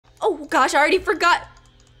Oh gosh, I already forgot.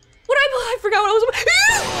 I forgot what I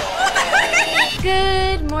was.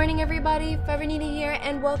 Good morning, everybody. Nenaa here,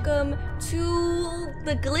 and welcome to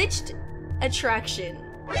the glitched attraction.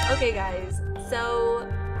 Okay, guys. So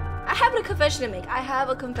I have a confession to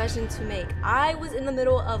make. I was in the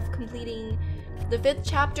middle of completing the 5th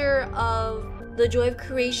chapter of the Joy of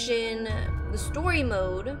Creation, the story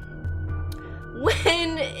mode,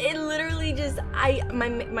 when it literally just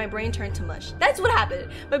my brain turned to mush. That's what happened.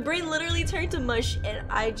 My brain literally turned to mush, and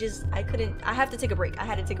I couldn't. I have to take a break. I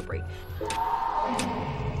had to take a break.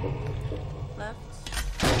 Left.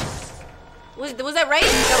 Was that right?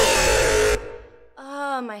 No.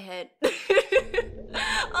 Oh, my head.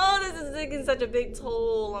 Oh, this is taking such a big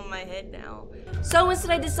toll on my head now. So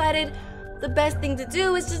instead, I decided the best thing to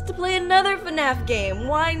do is just to play another FNAF game.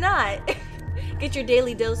 Why not? Get your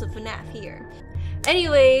daily dose of FNAF here.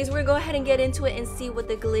 Anyways, we're gonna go ahead and get into it and see what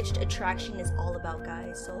the glitched attraction is all about,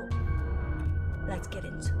 guys. So let's get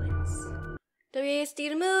into it. WASD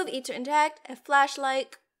to move, E to interact, F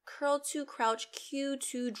flashlight, curl to crouch, Q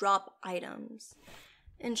to drop items.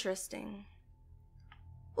 Interesting.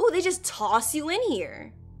 Oh, they just toss you in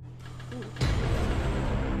here. Ooh.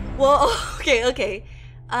 Well, okay.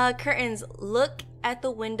 Curtains. Look at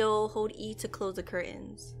the window, hold E to close the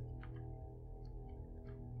curtains.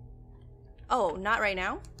 Oh, not right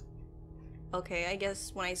now? Okay, I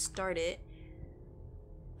guess when I start it.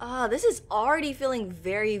 This is already feeling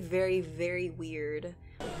very, very, very weird.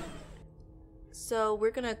 So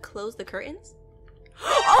we're gonna close the curtains?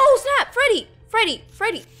 Oh, snap! Freddy!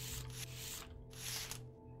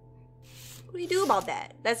 What do you do about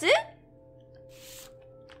that? That's it?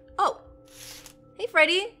 Oh. Hey,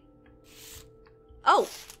 Freddy. Oh.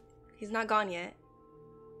 He's not gone yet.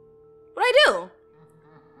 What'd I do?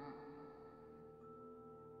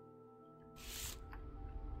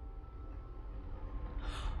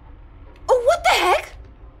 Oh, what the heck?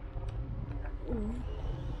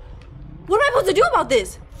 What am I supposed to do about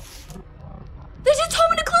this? They just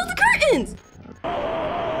told me to close the curtains.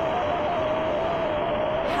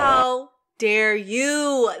 How dare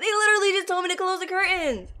you? They literally just told me to close the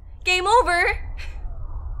curtains. Game over.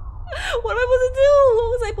 What am I supposed to do? What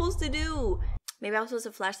was I supposed to do? Maybe I was supposed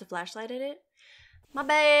to flash the flashlight at it? My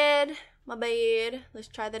bad. Let's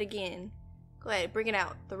try that again. Go ahead, bring it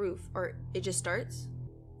out the roof. Or it just starts?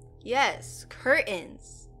 Yes,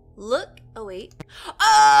 curtains. Look. Oh, wait.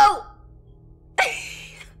 Oh!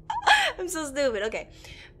 I'm so stupid. Okay.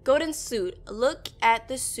 Golden suit. Look at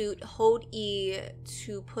the suit. Hold E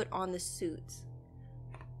to put on the suit.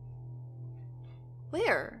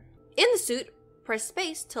 Where? In the suit, press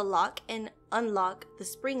space to lock and unlock the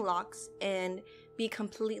spring locks and be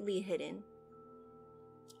completely hidden.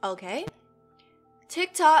 Okay.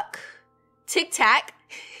 Tick-tock. Tic-tac.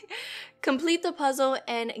 Complete the puzzle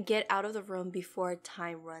and get out of the room before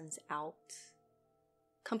time runs out.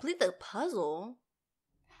 Complete the puzzle?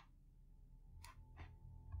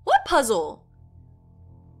 What puzzle?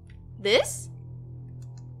 This?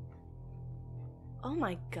 Oh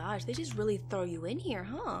my gosh, they just really throw you in here,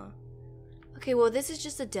 huh? Okay, well, this is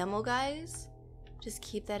just a demo, guys. Just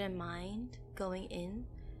keep that in mind going in.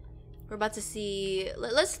 We're about to see.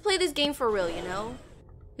 Let's play this game for real, you know?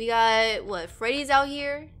 We got, what, Freddy's out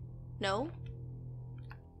here? No?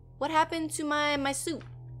 What happened to my suit?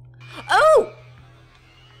 Oh!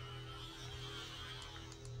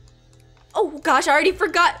 Oh gosh, I already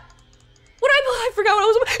forgot. I forgot what I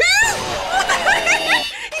was. What the heck?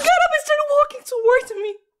 He got up and started walking towards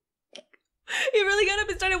me. He really got up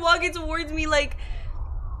and started walking towards me like,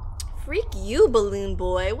 freak you, balloon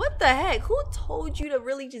boy. What the heck? Who told you to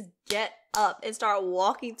really just get up and start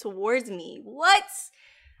walking towards me? What?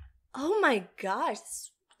 Oh my gosh.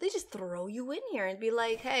 They just throw you in here and be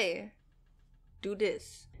like, hey, do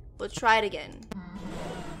this. Let's try it again.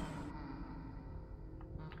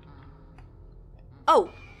 Oh.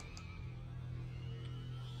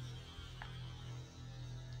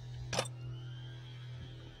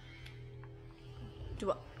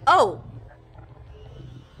 Oh.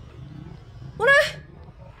 What?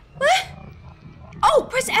 Oh,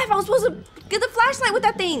 press F. I was supposed to get the flashlight with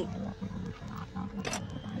that thing.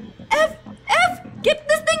 F. Get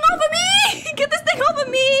this thing off of me. Get this thing off of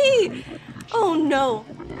me. Oh, no.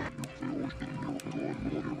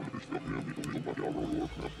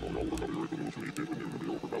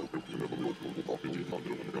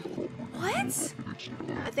 What?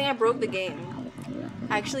 I think I broke the game.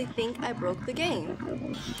 I actually think I broke the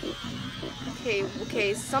game.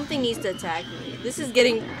 Okay, something needs to attack me. This is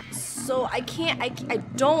getting so, I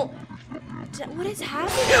don't, what is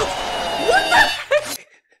happening? What the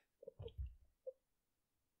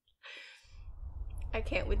heck? I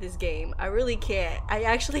can't with this game. I really can't. I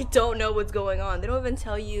actually don't know what's going on. They don't even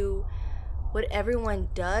tell you what everyone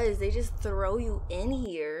does. They just throw you in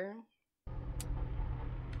here.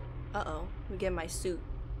 Uh-oh. Let me get in my suit.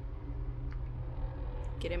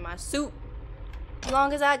 Get in my suit. As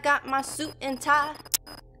long as I got my suit and tie.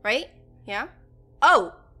 Right? Yeah?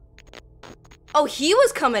 Oh! Oh, he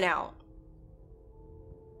was coming out.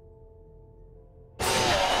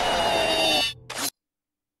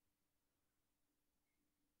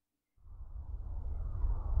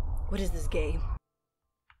 What is this game?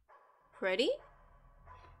 Ready?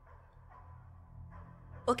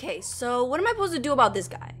 Okay, so what am I supposed to do about this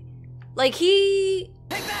guy? Like he...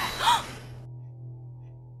 Take that!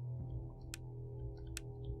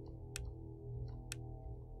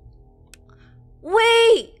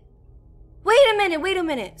 Wait! Wait a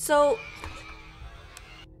minute. So...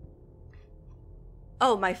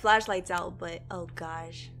 Oh, my flashlight's out, but oh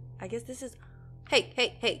gosh. I guess this is... Hey!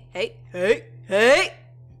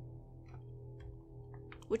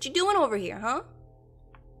 What you doing over here, huh?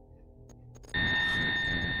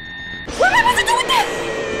 What am I supposed to do with that?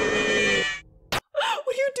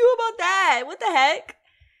 What do you do about that? What the heck?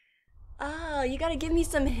 Oh, you gotta give me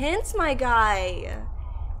some hints, my guy.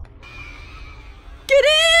 Get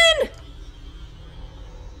in!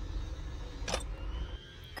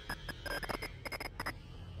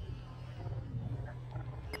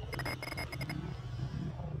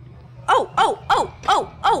 Oh!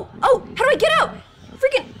 How do I get out?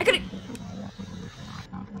 Freaking, I gotta...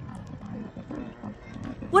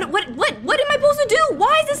 What am I supposed to do?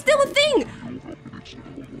 Why is this still a thing?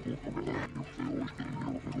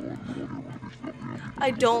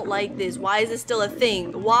 I don't like this. Why is this still a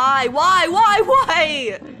thing? Why?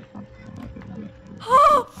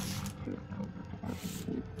 Oh!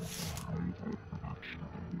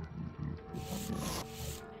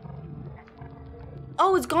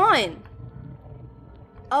 Oh, it's gone.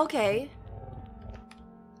 Okay,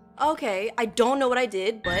 I don't know what I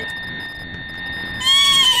did, but...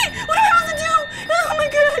 What am I supposed to do? Oh my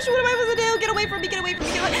gosh, what am I supposed to do? Get away from me, get away.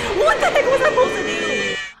 What the heck was I supposed to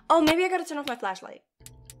do? Oh, maybe I gotta turn off my flashlight.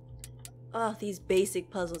 Oh, these basic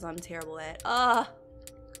puzzles I'm terrible at. Come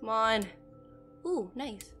on. Ooh,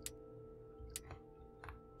 nice.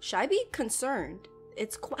 Should I be concerned?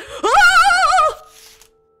 It's quite... Oh!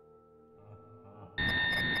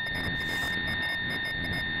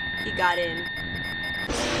 He got in.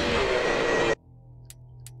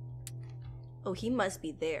 Oh, he must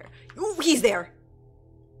be there. Ooh, he's there.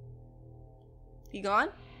 He gone?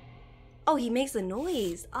 Oh, he makes a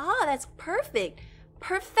noise. Ah, that's perfect.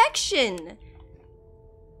 Perfection.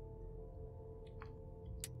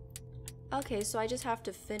 Okay, so I just have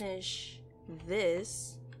to finish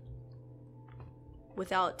this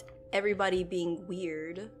without everybody being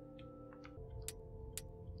weird.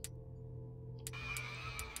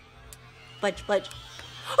 Fudge.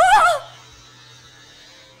 Ah!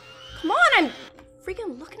 Come on, I'm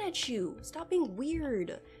freaking looking at you. Stop being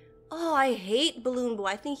weird. Oh, I hate Balloon Boy.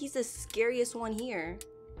 I think he's the scariest one here.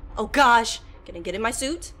 Oh gosh, gonna get in my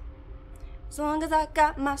suit. As long as I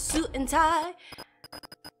got my suit and tie,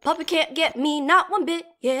 Puppy can't get me, not one bit,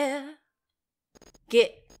 yeah.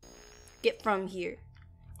 Get from here.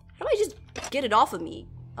 How do I just get it off of me?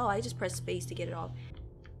 Oh, I just press space to get it off.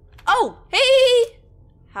 Oh, hey!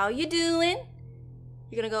 How you doing?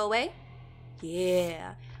 You gonna go away?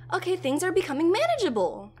 Yeah. Okay, things are becoming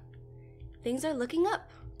manageable. Things are looking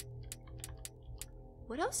up.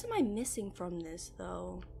 What else am I missing from this,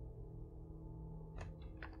 though?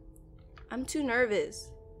 I'm too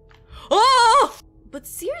nervous. Oh! But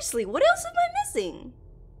seriously, what else am I missing?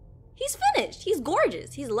 He's finished. He's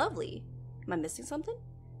gorgeous. He's lovely. Am I missing something?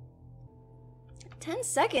 10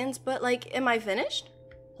 seconds, but like, am I finished?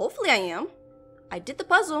 Hopefully I am. I did the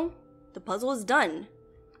puzzle. The puzzle is done.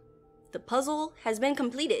 The puzzle has been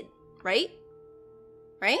completed, right?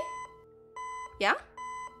 Right? Yeah?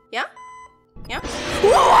 Yeah? Yeah?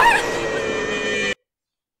 What?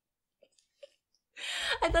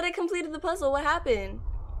 I thought I completed the puzzle. What happened?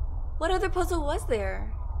 What other puzzle was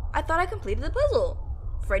there? I thought I completed the puzzle.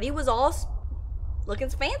 Freddy was all looking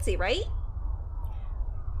fancy, right?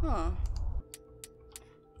 Huh.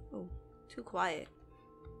 Oh, too quiet.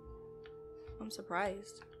 I'm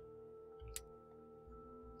surprised.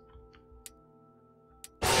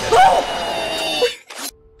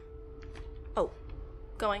 Oh,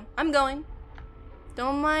 going. I'm going.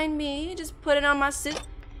 Don't mind me. Just put it on my suit.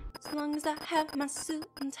 As long as I have my suit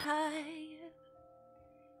and tie.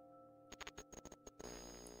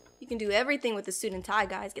 You can do everything with the suit and tie,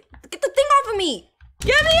 guys. Get the thing off of me!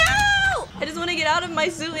 Get me out! I just want to get out of my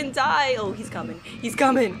suit and tie. Oh, he's coming. He's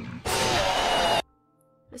coming.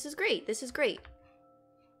 This is great. This is great.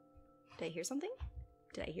 Did I hear something?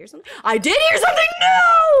 Did I hear something? I did hear something!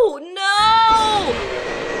 No! No!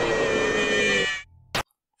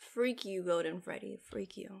 Freak you, Golden Freddy.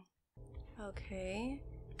 Freak you. Okay.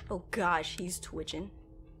 Oh gosh, he's twitching.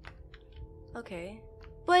 Okay.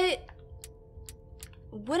 But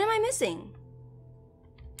what am I missing?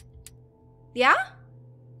 Yeah?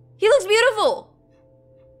 He looks beautiful!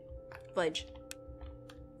 Fudge.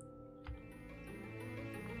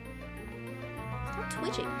 Stop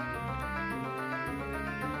twitching.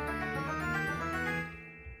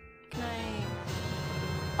 Can I...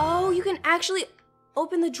 Oh, you can actually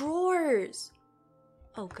open the drawers!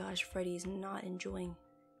 Oh gosh, Freddy's not enjoying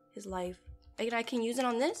his life. I can use it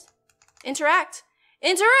on this? Interact!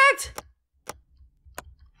 Interact!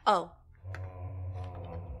 Oh.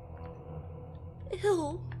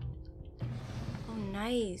 Ew. Oh,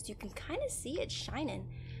 nice. You can kind of see it shining.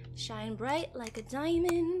 Shine bright like a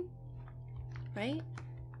diamond. Right?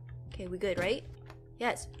 Okay, we good, right?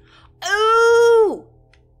 Yes. Ooh!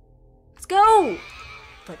 Let's go!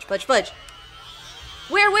 Fudge, fudge, fudge.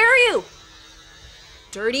 Where are you?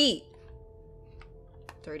 Dirty.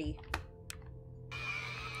 Dirty.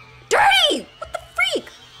 Dirty! What the freak?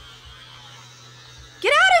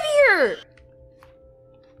 Get out of here!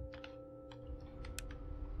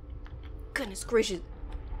 Goodness gracious.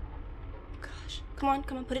 Gosh. Come on,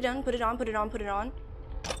 come on, put it down, put it on, put it on, put it on.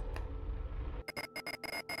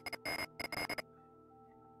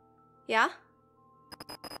 Yeah?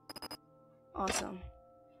 Awesome.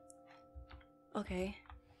 Okay.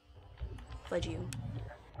 Fudge you.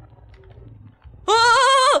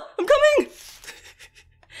 Ah! I'm coming!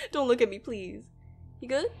 Don't look at me, please. You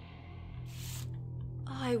good?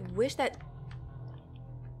 Oh, I wish that...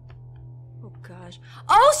 Oh gosh.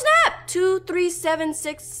 Oh snap! 2, 3, 7,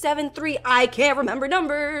 6, 7, 3. I can't remember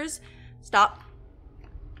numbers. Stop.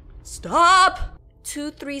 Stop!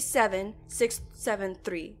 2, 3, 7, 6, 7,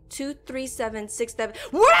 3. 2, 3, 7, 6, 7.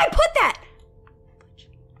 Where did I put that?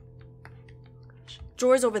 Gosh.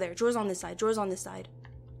 Drawers over there. Drawers on this side. Drawers on this side.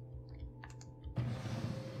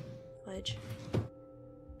 Fudge.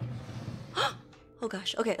 Oh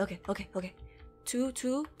gosh. Okay, okay, okay, okay. 2,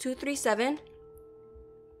 2, 2, 3, 7.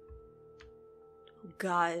 Oh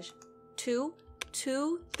gosh. 2,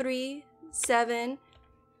 2, 3, 7.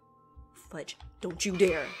 Fudge. Don't you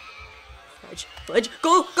dare. Fudge. Fudge.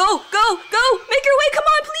 Go, go, go, go! Make your way! Come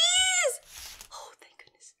on, please! Oh, thank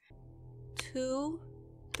goodness. 2,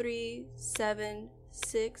 3, 7,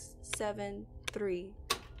 6, 7, 3.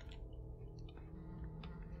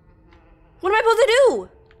 What am I supposed to do?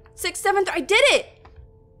 6, 7, 3. I did it!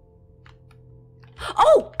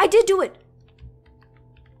 Oh! I did do it!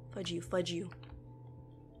 Fudge you, fudge you.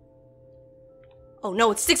 Oh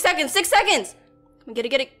no, it's 6 seconds! 6 seconds! Come on, get it,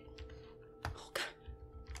 get it. Oh god.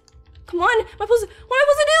 Come on! What am I supposed to do?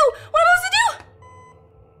 What am I supposed to do?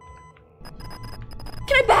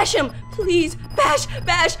 Can I bash him? Please! Bash!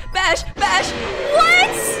 Bash! Bash! Bash!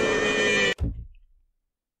 What?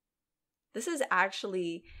 This is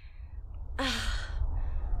actually...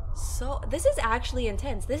 this is actually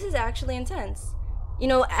intense. This is actually intense. You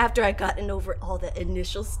know, after I gotten over all the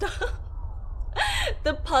initial stuff,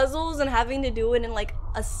 the puzzles and having to do it in like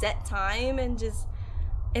a set time and just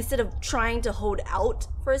instead of trying to hold out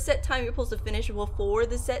for a set time, you're supposed to finish before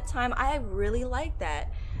the set time. I really like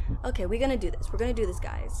that. Okay, we're gonna do this. We're gonna do this,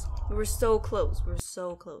 guys. We were so close. We're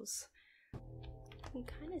so close. You can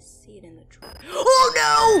kind of see it in the drawer. Oh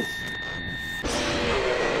no!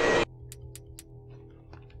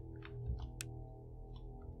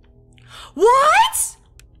 What?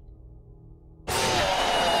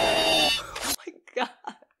 Oh my god.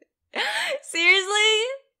 Seriously?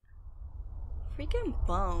 Freaking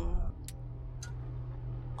bum.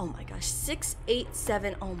 Oh my gosh. 6, 8,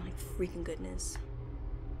 7. Oh my freaking goodness.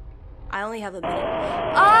 I only have a minute.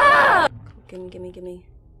 Ah! Gimme, gimme, gimme.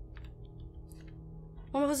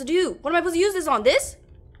 What am I supposed to do? What am I supposed to use this on? This?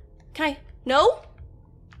 Can I? No?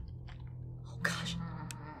 Oh gosh.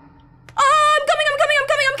 I'm coming, I'm coming, I'm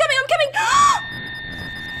coming, I'm coming, I'm coming!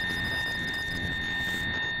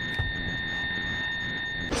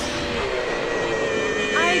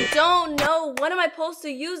 I don't know. What am I supposed to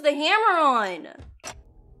use the hammer on?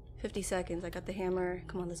 50 seconds. I got the hammer.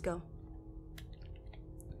 Come on, let's go.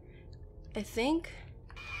 I think...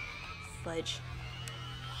 Fudge.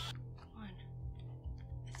 Come on.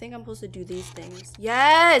 I think I'm supposed to do these things.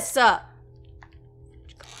 Yes! Come on.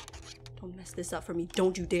 Don't mess this up for me.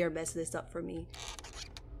 Don't you dare mess this up for me.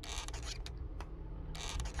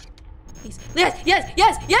 Please. Yes! Yes!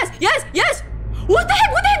 Yes! Yes! Yes! Yes! What the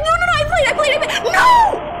heck? What the heck? No, no, no! I played!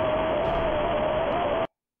 No!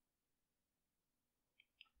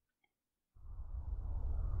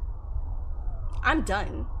 I'm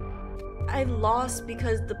done. I lost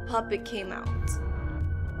because the puppet came out.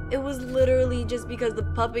 It was literally just because the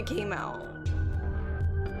puppet came out.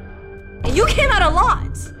 And you came out a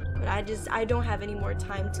lot! But I don't have any more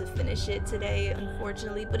time to finish it today,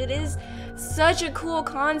 unfortunately. But it is such a cool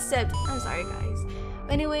concept. I'm sorry, guys.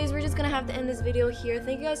 But anyways, we're just gonna have to end this video here.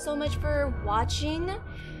 Thank you guys so much for watching.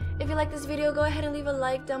 If you like this video, go ahead and leave a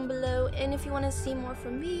like down below. And if you want to see more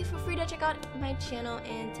from me, feel free to check out my channel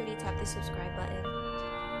and tap the subscribe button.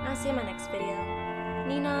 And I'll see you in my next video.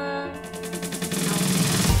 Nenaa.